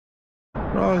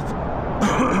Right,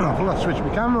 I forgot to switch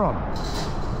my camera on.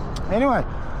 Anyway,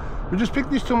 we just picked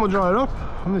this tumble dryer up,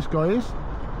 and this guy is.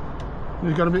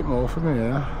 He's got a bit more for me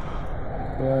here.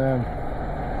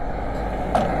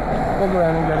 We'll go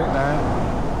around and get it now.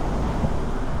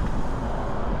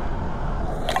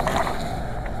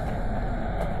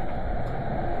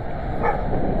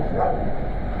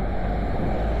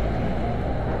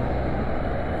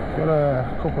 Got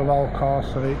a couple of old car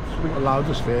seats. We've got loads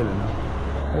of spare in there.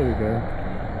 There we go.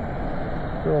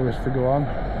 Got all this to go on.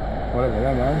 Whatever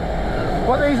they're, man.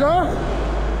 What these are?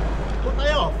 What they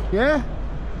off? Yeah?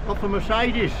 Off a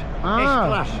Mercedes Ah.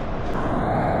 S-Class.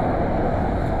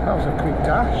 That was a quick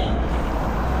dash.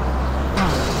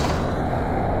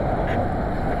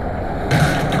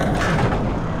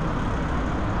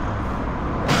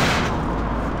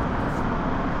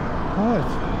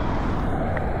 Right.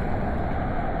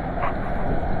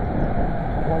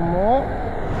 One more.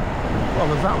 Well,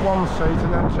 there's that one seat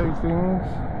and then two things.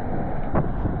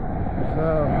 So.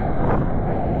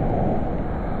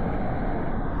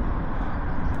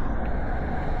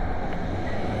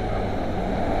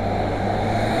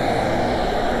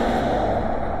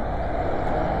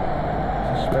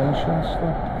 Suspension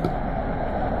stuff.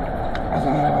 I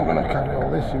don't know how I'm going to carry all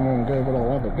this in one go, but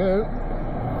I'll have a go.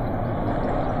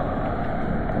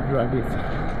 Drag it.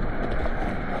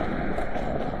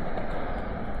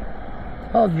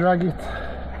 I'll drag it.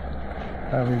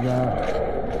 There we go.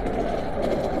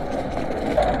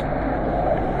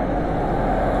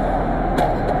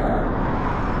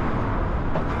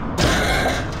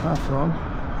 That's on.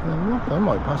 They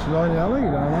might pass it on the alley,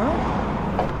 you don't know.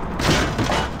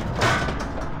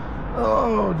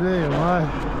 Oh dear, why?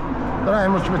 There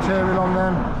ain't much material on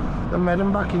them. They made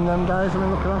them back in them days. I mean,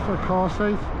 look at that for a car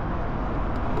seat.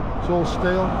 It's all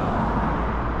steel.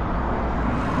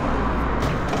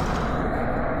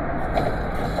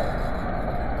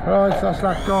 Right, that's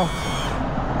that got.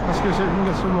 Let's go see if we can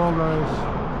get some more guys.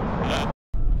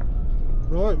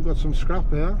 Right, we've got some scrap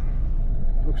here.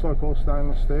 Looks like all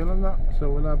stainless steel and that, so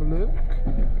we'll have a look.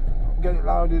 Get it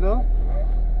loaded up.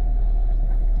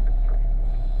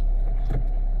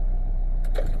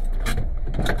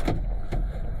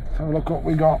 Have a look what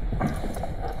we got.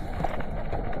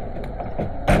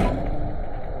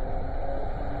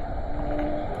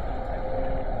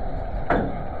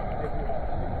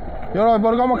 You alright,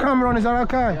 but I got my camera on, is that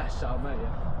okay? Yes, so mate, yeah.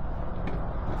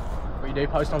 What you do,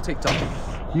 post on TikTok?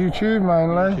 YouTube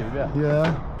mainly. YouTube,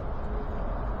 yeah.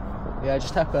 Yeah,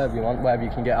 just tap wherever you want, wherever you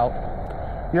can get out.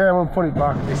 Yeah, we'll put it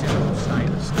back. This is all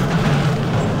stainless steel.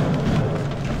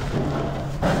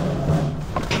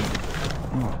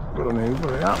 Got a new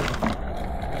for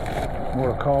it.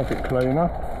 More a carpet cleaner.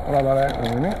 I'll have that out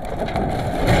in a minute.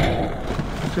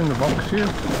 It's in the box here.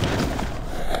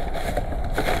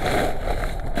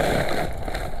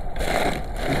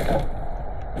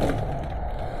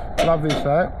 I'll have this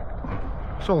out.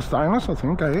 It's all stainless, I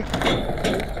think, eh?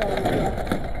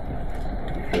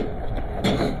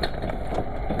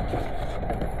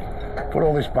 Put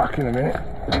all this back in a minute.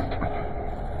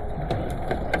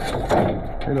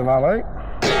 In the valley.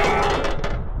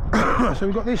 So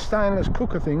we've got these stainless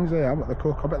cooker things there. What the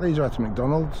cook? I bet these are at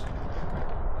McDonald's.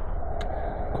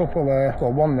 Couple there,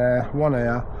 well, one there, one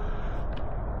here.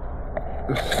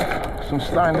 There's some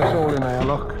stainless all in there,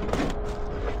 look.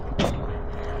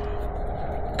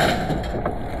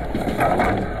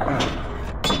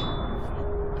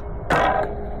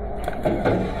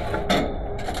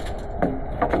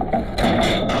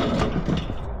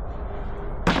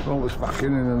 Roll this back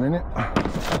in a minute.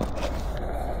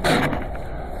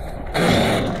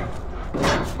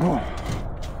 Oh.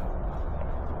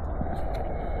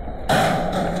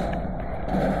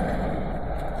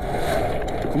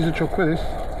 Use a chuck for this.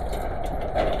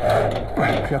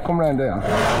 If you come round there.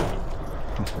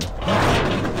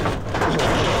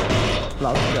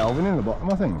 Loud shelving in the bottom,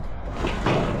 I think.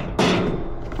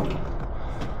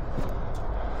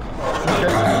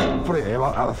 Okay, put it here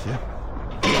like that, that's it.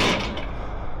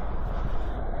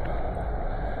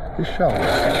 This shelf.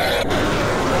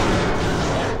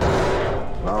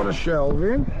 Load of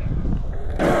shelving.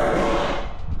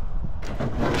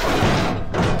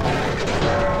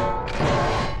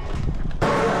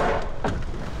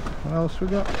 What else we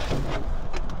got?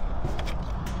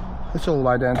 It's all the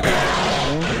way down to the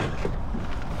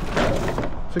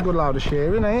It's a good load of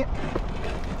shearing, ain't it?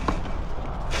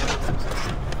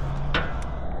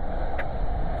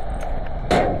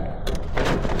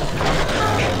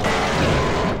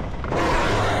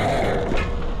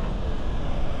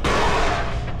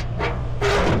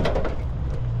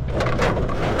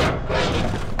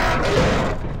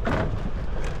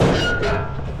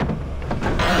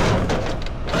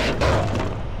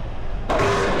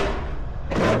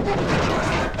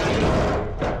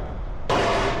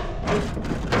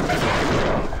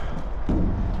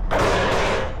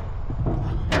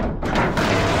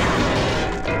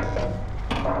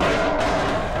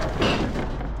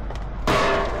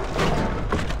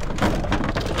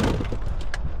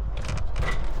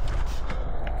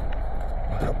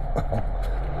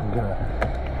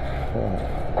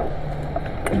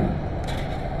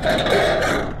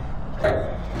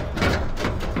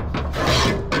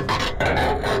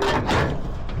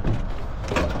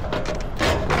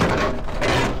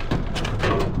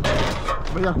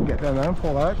 Well, you can get down there and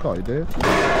pull out, can't you, dude?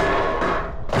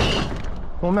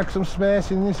 We'll make some space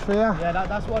in this for you. Yeah,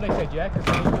 that's what they said, yeah, because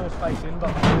there's more space in, but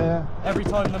Yeah. every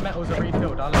time the metals are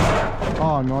refilled, I'll let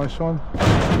Oh, nice one.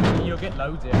 you. You'll get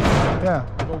loads here. Yeah.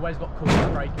 I've always got cookies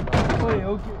breaking off.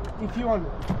 Well, if you want,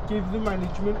 give the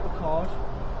management a card.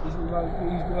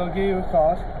 He'll give you a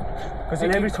card. Because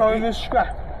And every time there's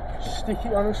scrap, stick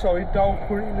it on the side, don't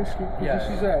put it in the skip. Yeah.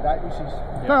 This is there, this is.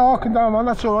 No, I can down, man.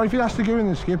 That's all right. If it has to go in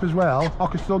the skip as well, I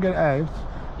can still get it out.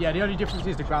 Yeah, the only difference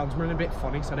is the ground's running a bit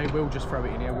funny, so they will just throw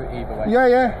it in here either way. Yeah,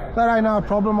 yeah. That ain't no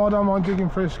problem. I don't mind digging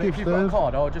through But skips, if you've got a dude.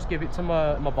 card, I'll just give it to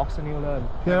my boss and he'll learn.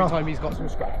 Yeah. Every time he's got some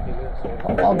scrap, he'll learn. So.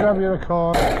 I'll grab you a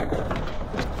card.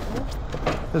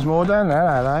 There's more down there,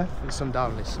 are there? There's some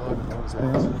down this side.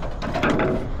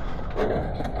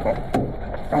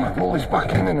 I might pull this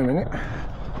back in a minute.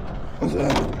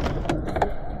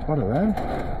 What are they?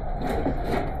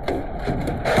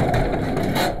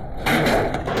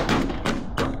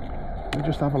 Let me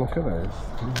just have a look at this.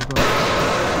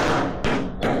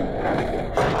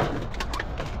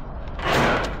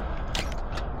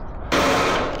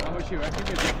 How much you reckon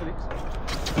you'll get for this?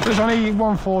 There's only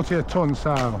 140 a tonne,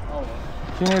 so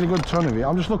you need a good tonne of it.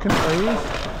 I'm just looking at these.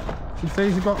 If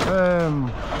these have got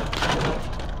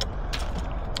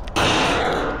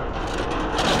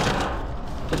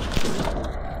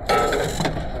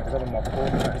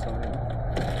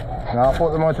no, I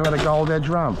thought they might have had a gold edge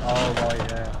ramp. Oh, right,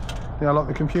 yeah. Yeah, like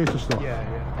the computer stuff. Yeah,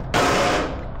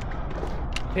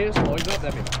 yeah. Here's what I got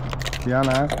them in. Yeah,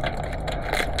 no.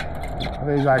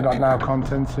 These ain't got no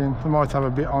contents in. They might have a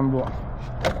bit on, but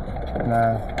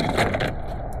no.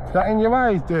 Is that in your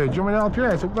way, dude? Do you want me to help you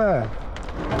out up there?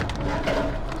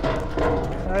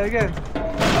 Again.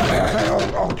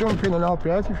 I'll jump in and help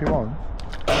you out if you want.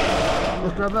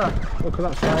 Look at that. Look at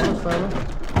that sailor.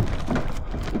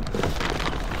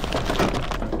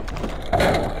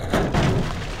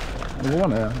 There's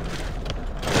one here.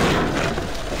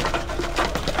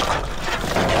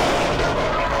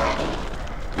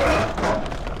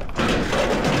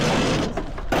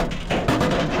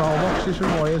 Control boxes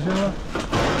with wires in there.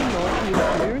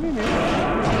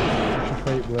 Your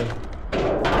feet blue.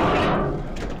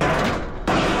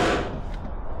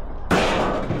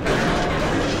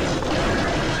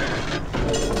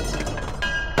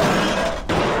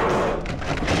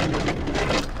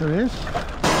 There it is.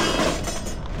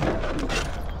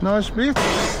 Nice bit.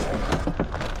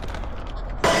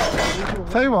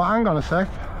 Tell you what, hang on a sec.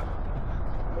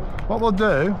 What we'll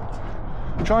do,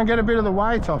 try and get a bit of the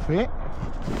weight off it.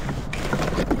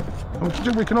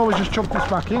 We can always just chuck this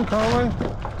back in, can't we?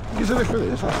 Give us a lift for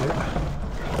this, that's it.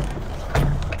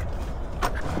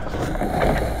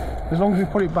 As long as we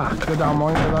put it back, they don't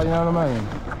mind for that, you know what I mean?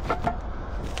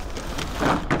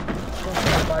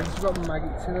 It's got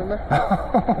maggots in there.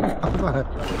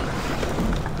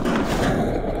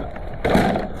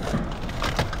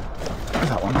 There's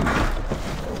that one.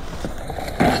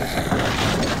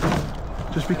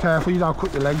 Just be careful you don't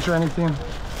cut your legs or anything.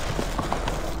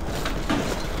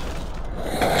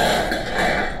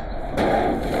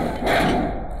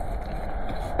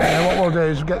 Yeah, what we'll do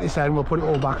is get this end, we'll put it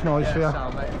all back nice for you.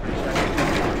 Sound, mate.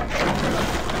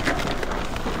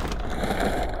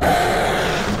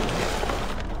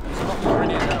 It's not more in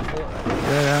here than I thought.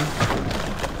 Yeah.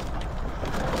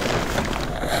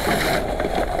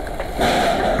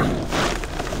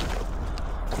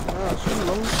 It's a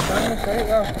long stainless, ain't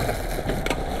it?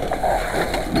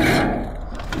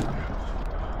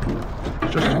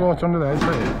 Just right under there,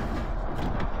 see?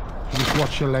 Just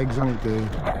watch your legs on it, dude.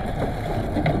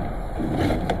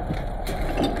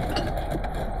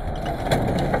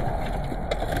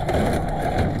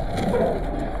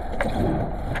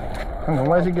 Hang on,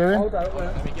 where's it going? Hold on, wait.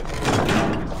 Let me get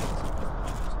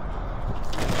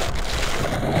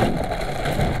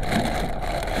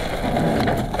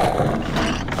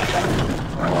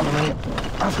Hang on a minute.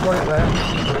 I've got it there.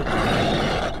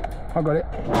 I got it.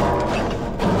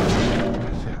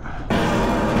 That's it.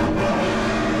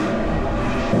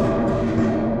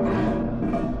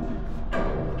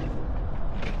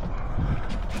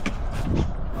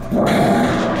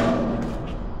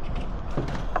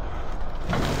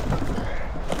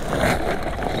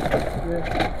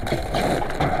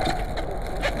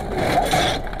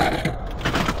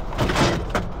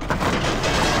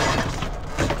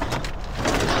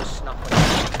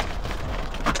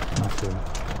 That's it.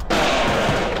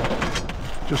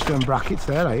 Just them brackets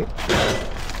there, right?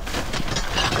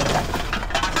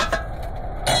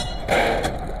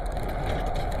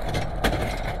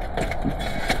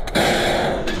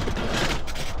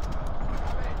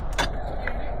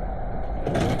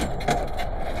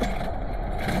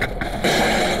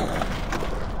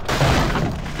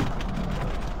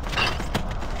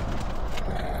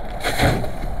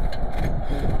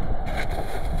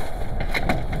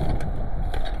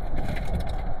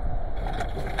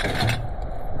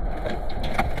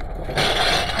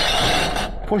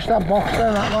 Push that box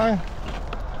down that way.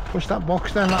 Push that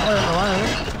box down that way at the way, eh?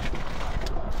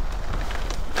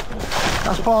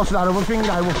 That's part of that other thing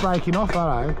they were breaking off,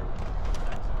 that, eh?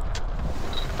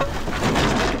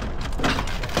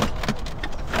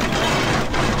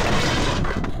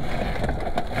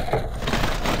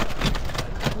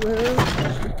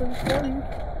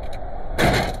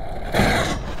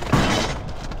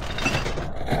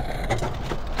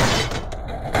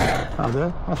 Oh,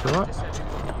 there, that's alright.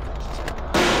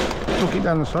 Took it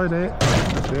down the side there.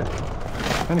 That's it.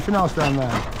 Anything else down there?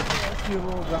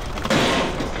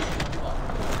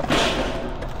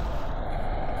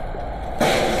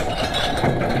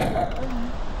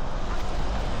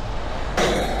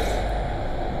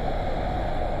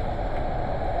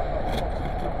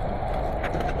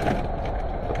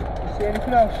 See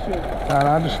anything else, Stu?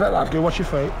 No, just let that go. Watch your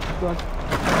feet. Go on.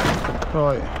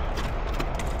 Right.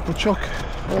 We'll chuck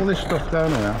all this stuff down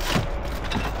here.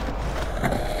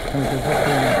 And we can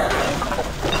fucking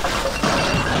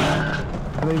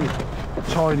leave it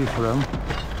tidy for them.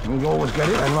 You can always get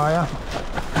it anyway.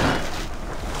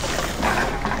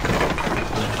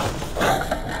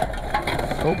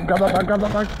 Oh, grab that bag, grab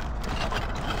that bag.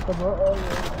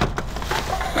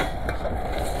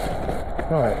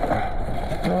 Right.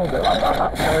 Oh, get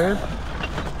that side.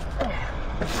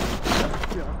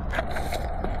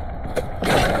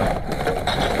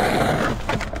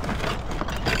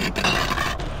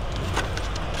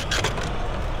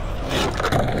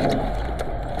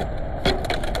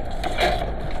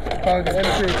 Can't get them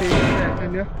 3 keys in there,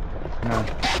 can you? No,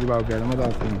 you won't get them, I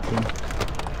don't think so.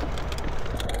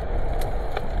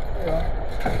 Yeah.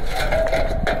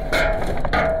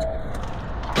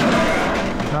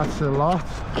 That's a lot.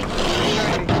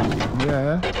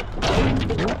 Yeah.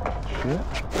 Oh, shit.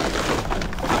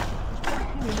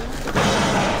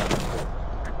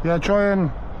 Yeah, try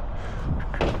and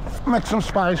make some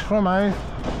space for me.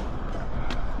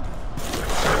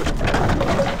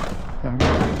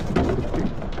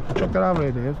 Chuck that over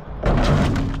here, Dave.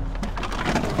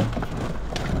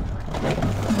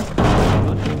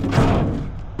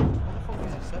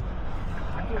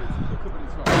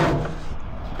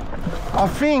 I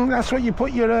think that's what you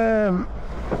put your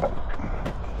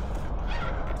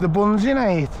the buns in,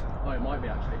 eh? Oh, it might be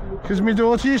actually. Because my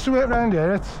daughter used to work around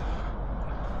here at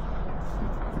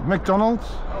McDonald's.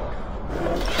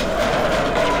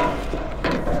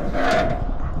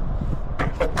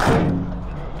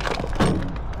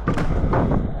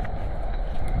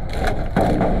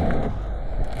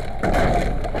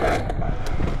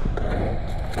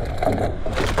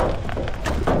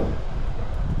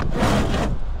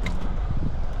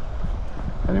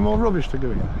 Any more rubbish to go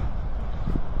in?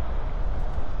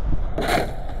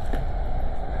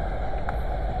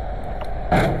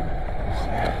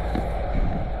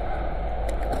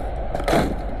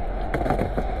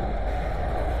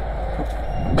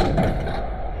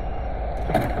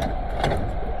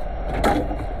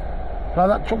 Right,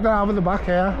 that chuck that over the back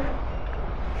here.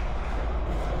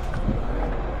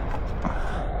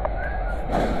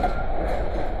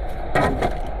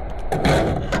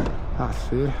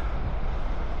 That's it.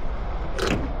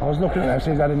 I was looking at them,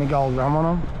 see if they had any gold ram on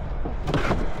them.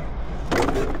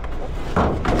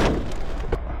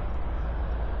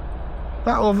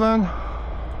 That oven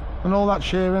and all that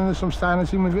shearing, there's some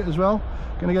stainless in with it as well.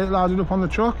 Gonna get it loaded up on the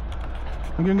truck.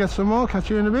 I'm gonna get some more,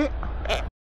 catch you in a bit.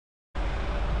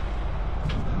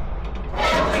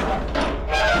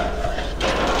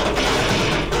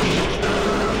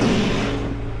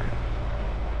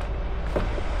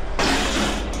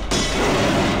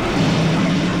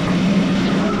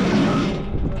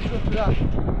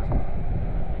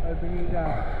 I'll bring it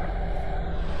down.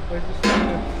 Where's the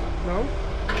stand? No?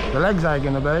 The legs are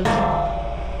gonna be.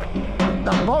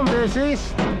 That bottom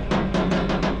pieces.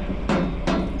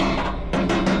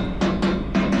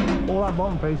 All that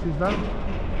bottom pieces done.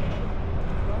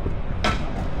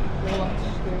 All that's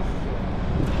still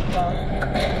down.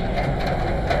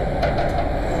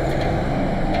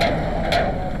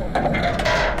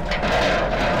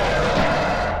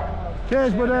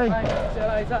 Cheers, buddy. See you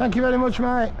later. Thank you very much,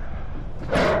 mate.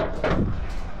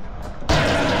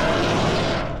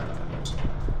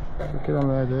 Look it on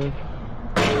there, dude.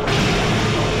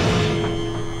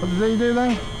 What does he do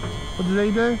then? What does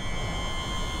he do?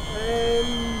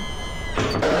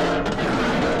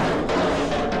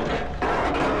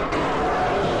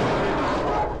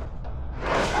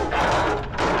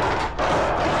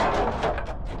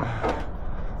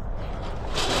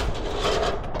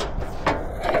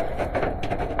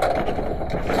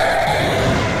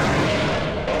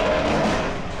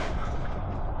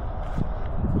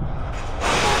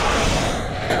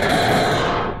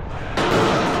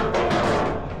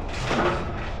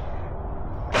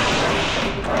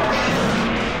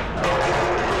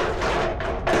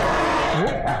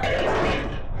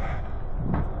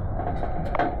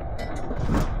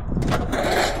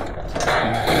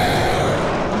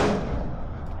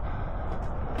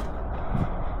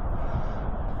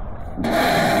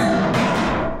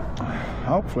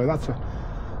 Hopefully that's a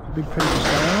big piece of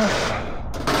stainless.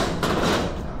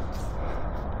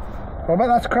 Well, I bet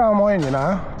that's crown iron, you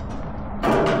know.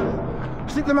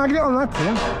 Stick the magnet on that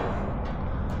thing.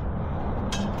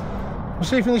 We'll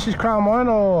see if this is crown iron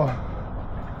or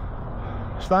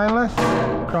stainless.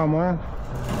 Crown iron.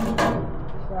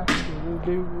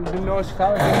 It'd be nice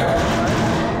clarity.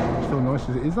 Still nice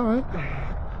as it is, though, eh?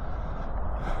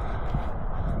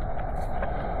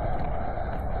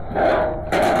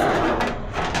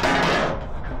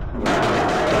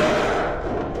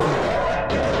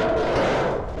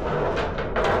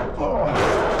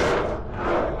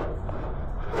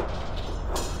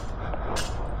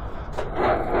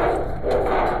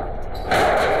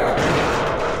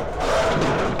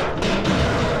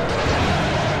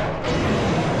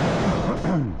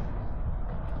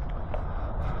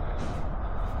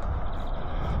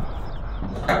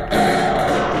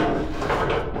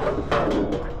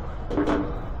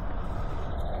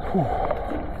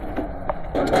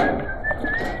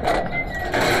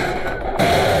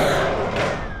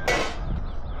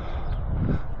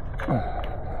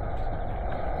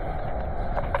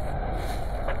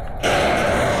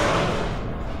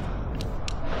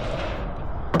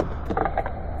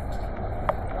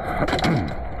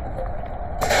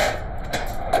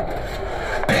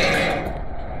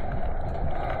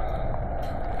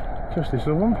 Just this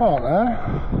one part there.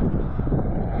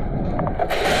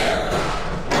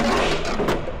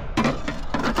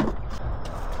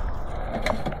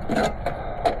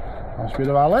 Nice bit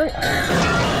of alley.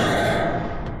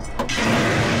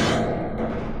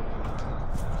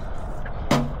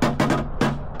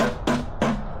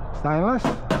 Stainless?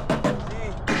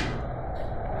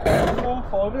 4 or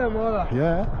 5 of them, are there?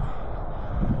 Yeah.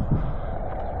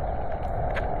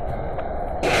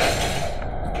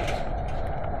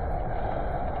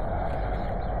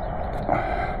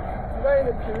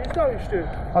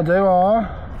 I do,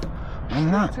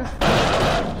 and that.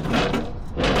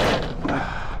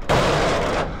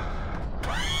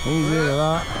 Easy with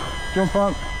that. Jump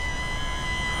on. 2,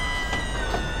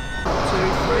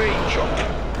 3, chop.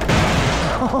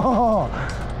 Oh,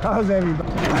 that was heavy.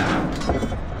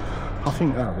 I think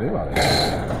that'll do, that.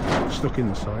 Stuck in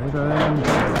the side. I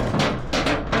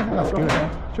think that's good. Do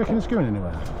you reckon it's going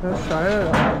anywhere? Let's try it.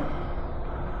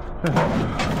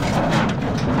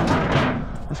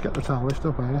 Let's get the tail lift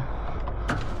up here.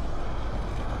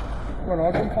 Well,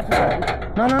 I'll jump off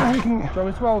the No, no, you can. Do you want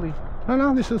me to hold it? No,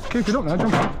 no, this is keep it up now.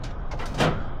 Jump on.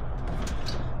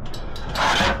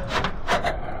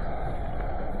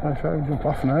 Right, so jump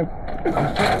off now.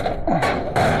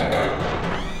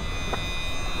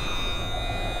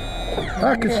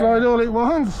 That can slide all it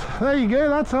wants. There you go,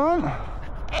 that's on.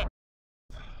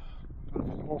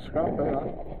 More scrap there.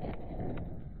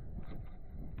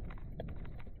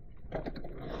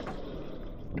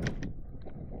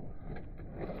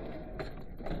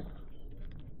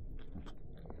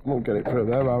 We'll get it through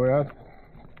there while we're at.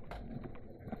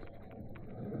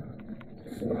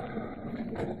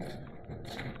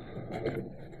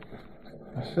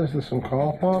 It says there's some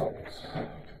car parts.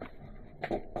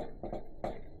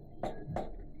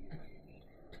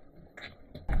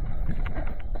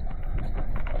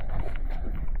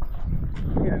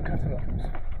 Yeah, Catalans.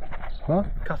 Huh?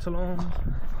 Catalans.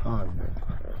 Oh,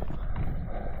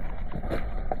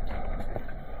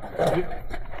 yeah.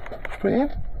 Put it in.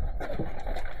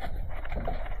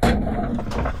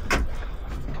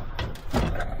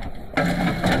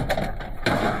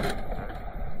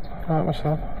 Right, what's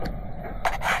that?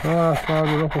 Oh, I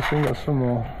started it up, I think that's some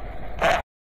more.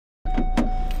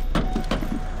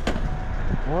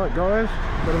 Alright guys,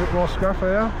 got a bit more scrap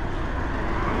here.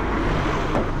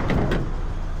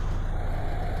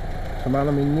 Some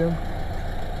aluminium.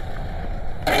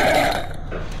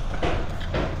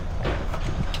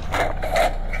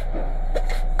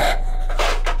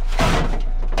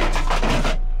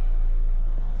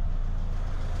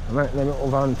 I'm making a little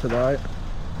van today.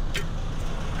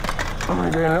 I'm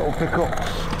going to do little pickups.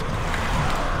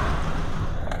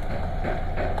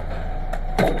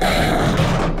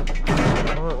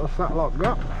 Alright, what's that lot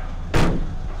got?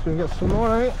 So we can get some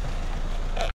more, eh?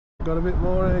 Got a bit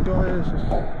more here, guys. It's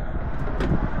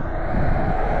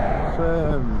a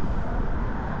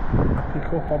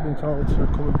pick up, I've been told to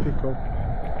come and pick up.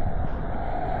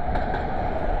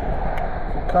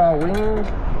 It's a car wing.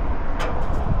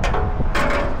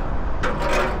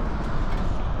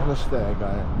 And a stair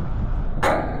guy.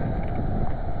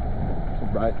 Some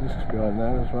brake discs behind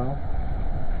there as well.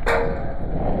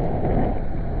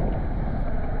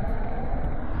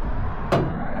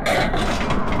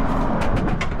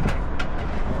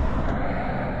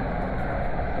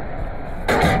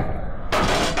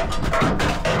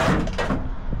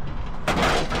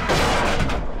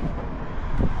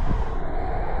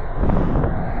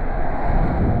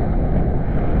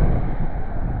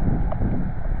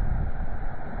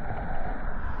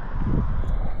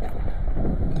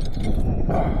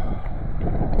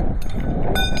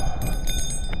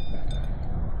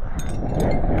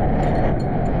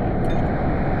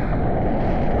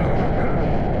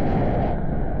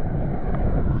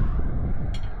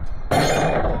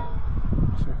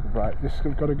 This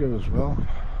has got to go as well.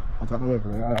 I don't know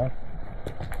whether it has.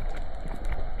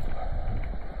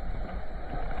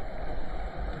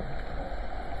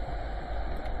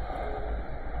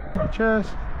 Cheers.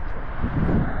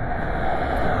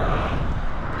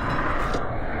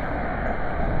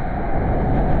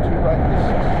 Two right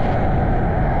discs.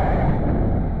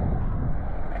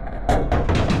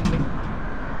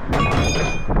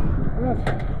 Right.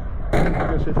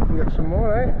 Guess if we can get some more,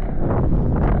 eh?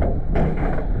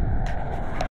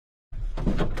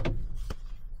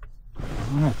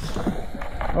 Right.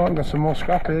 Oh, I've got some more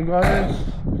scrap here, guys.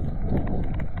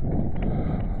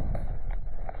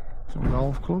 Some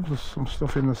golf clubs, there's some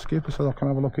stuff in the skip, so I can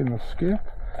have a look in the skip.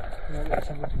 Yeah, let's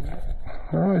have a look in there.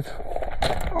 Right.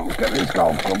 Let's get these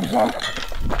golf clubs on.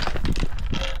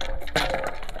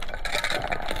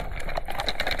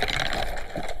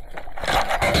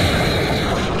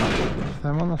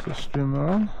 Them on, that's a strimmer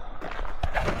on.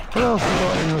 What else have we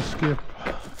got in the skip?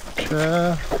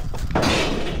 Chair.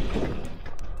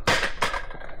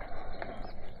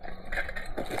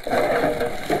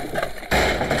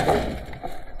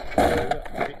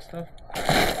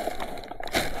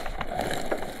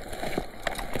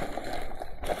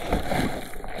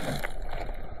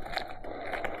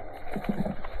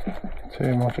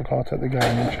 Too much, I can't take the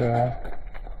gaming chair.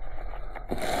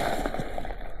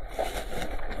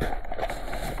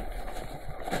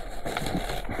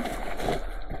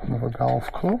 Another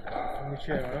golf club. On the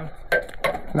chair,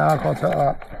 huh? No, I can't take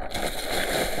that.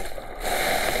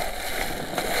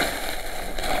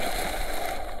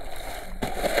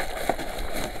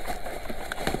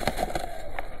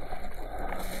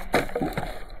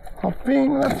 I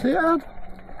think that's it.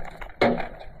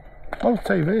 Oh,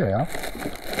 TV here.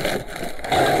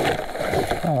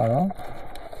 Hello.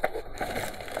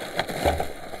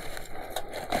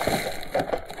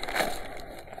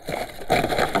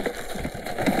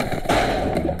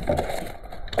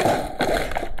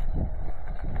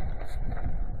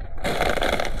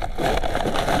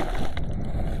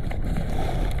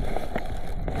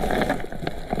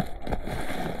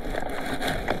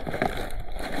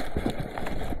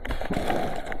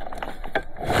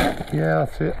 Yeah,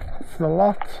 that's it. That's the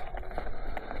lot.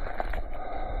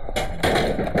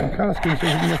 Okay, let's see if we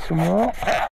can get some more.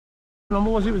 Number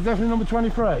was it? Was definitely number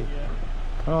 23? Yeah.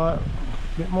 Alright,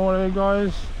 a bit more here,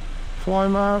 guys. Fly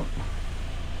mount.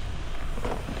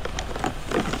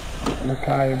 The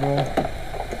cable.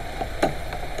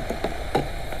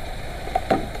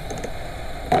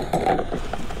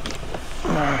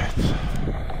 Right.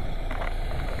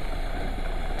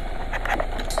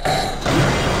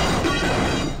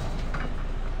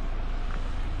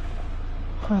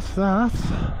 That's that.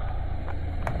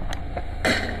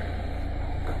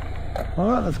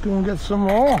 Alright, let's go and get some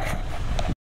more.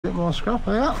 A bit more scrap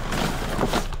here.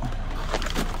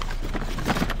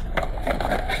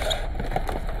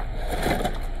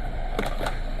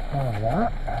 Oh,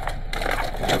 that.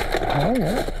 Oh,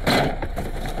 yeah.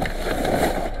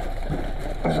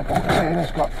 There's a box here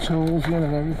that's got tools in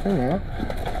and everything here.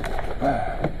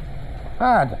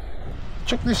 Dad,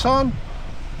 check this on.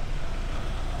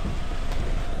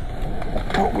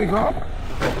 What we got?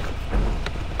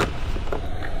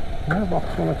 Yeah, a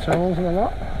box full of tools and a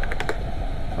lot.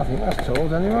 I think that's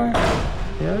tools anyway.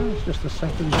 Yeah, it's just a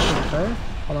second there.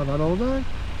 I'll have that all day.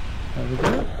 There we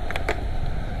go.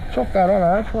 Chuck that on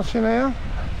out. What's in here?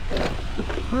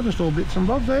 Oh, just all bits and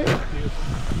bobs, eh?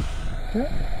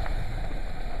 Yeah.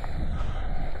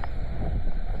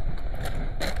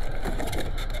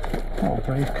 Oh,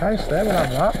 briefcase there, we'll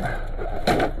have that.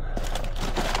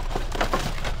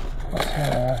 What's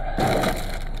here?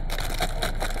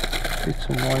 Bits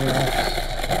of wireless.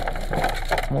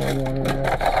 More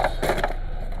wireless.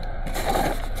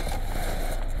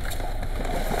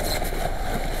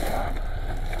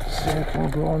 Circle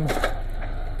gun.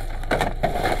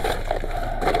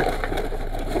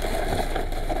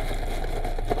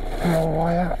 More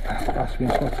wire. That's been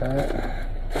put out.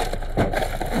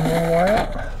 More wire.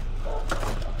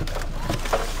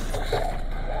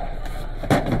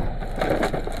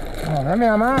 Oh, there we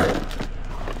are, mate.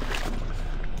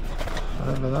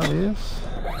 Whatever that is.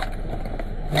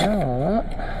 Yeah, all that.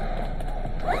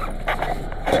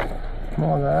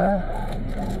 more there.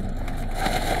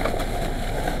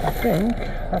 I think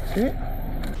that's it.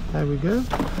 There we go.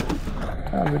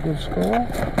 That's a good score.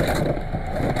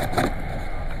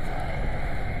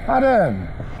 Adam!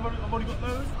 I've already got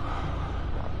those.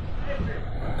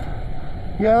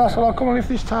 Yeah, that's all. I'll come and lift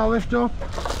this tail lift up.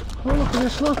 Oh, look at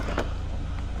this, look.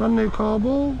 Brand new car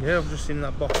ball. Yeah, I've just seen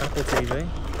that box Apple TV.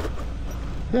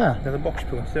 Yeah. Yeah, the box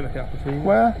plug, still like an Apple TV.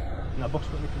 Where? No, box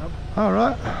plug we can have.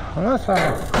 Alright. Alright, so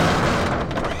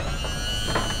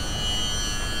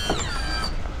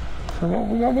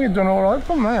what we've done alright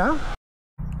from there.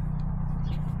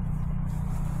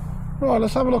 Right,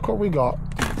 let's have a look what we got.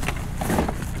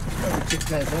 Tick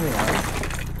that anyway.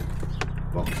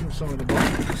 Box inside the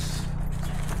box.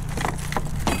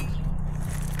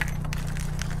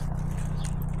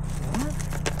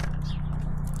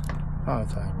 I'll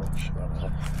tell you what,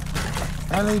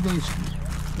 LEDs,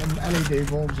 LED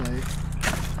bulbs out.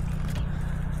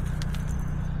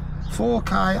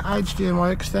 4K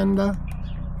HDMI extender.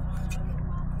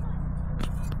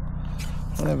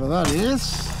 Whatever that is.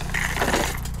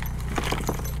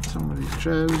 Somebody's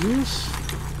trousers.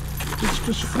 It's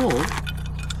just full.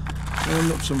 And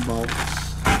nuts and bolts.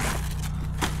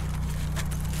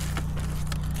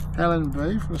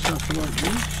 L&B for the satellite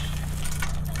dish.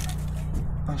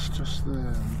 That's just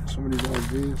somebody's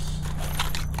ideas.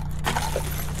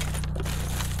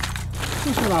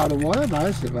 Just a load of wire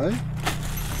basically.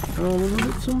 And all the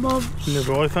bits and bobs.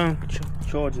 Another iPhone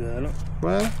charger there, look.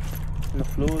 Where? On the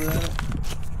floor there.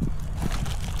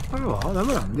 Oh, right,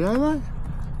 they're handy, aren't they?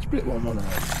 Split one of those.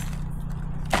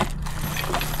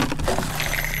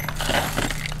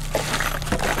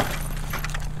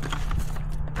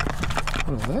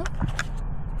 What are they?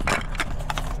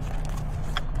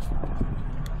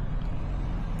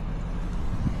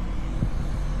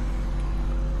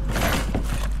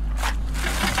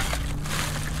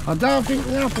 I don't think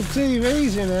the Apple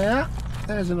TV's in here.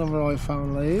 There's another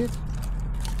iPhone lead.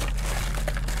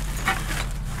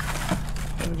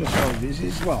 And just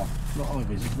iVisit, well, not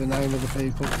iVisit, the name of the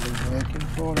people that we're working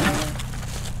for now.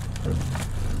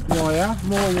 Wire,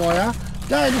 more wire.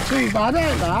 They ain't too bad,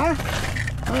 ain't they?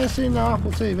 I ain't seen no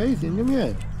Apple TV thing, have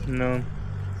you? No.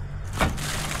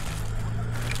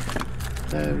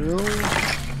 Aerials.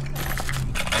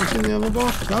 What's in the other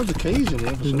box? Loads of keys in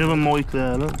here. There's another mic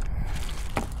there, look.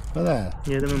 Are there?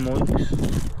 Yeah, them are mics.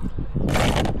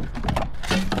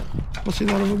 What's in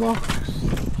that other box?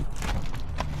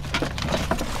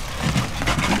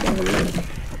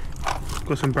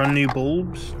 Got some brand new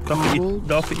bulbs.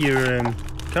 They'll fit your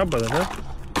cab, brother, huh?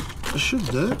 I should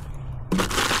do.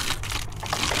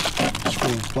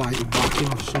 Small plate backing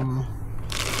off some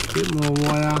bit more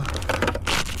wire.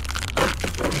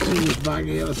 Let's see this bag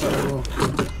here, let's have a look.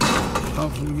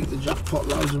 Hopefully we get the jackpot,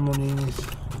 loads of money in it.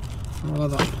 I'll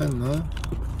have that pen there.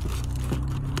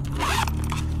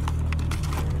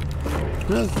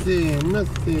 Nothing.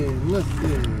 Look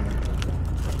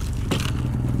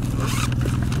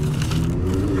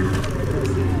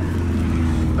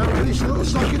at this little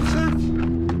socket set.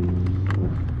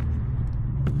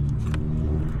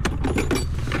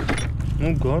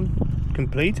 Oh god,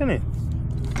 complete, isn't it?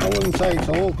 I wouldn't say it's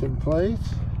all complete.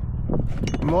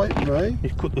 Might be.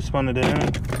 You've cut the spanner down.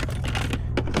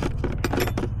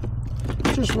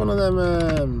 Just one of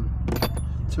them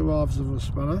two halves of a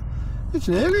spanner. It's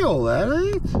nearly all there,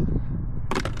 ain't it? It's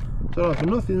all right for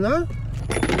nothing there.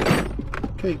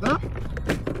 Keep that.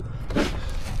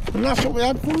 And that's what we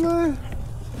had from there.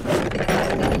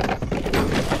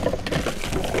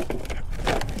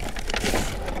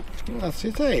 That's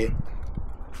it, eh?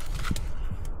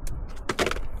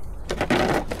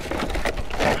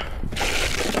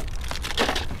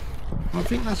 I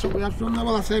think that's what we had from there.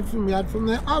 Well, that's everything we had from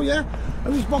there. Oh yeah,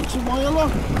 and this box of wire,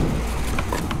 look.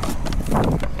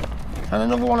 And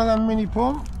another one of them mini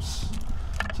pumps.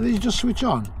 So these just switch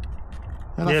on.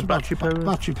 Yeah, battery powered.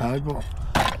 Battery powered, but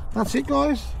that's it,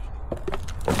 guys.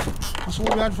 That's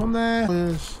what we had from there.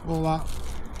 There's all that.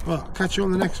 Well, catch you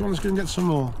on the next one. Let's go and get some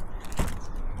more.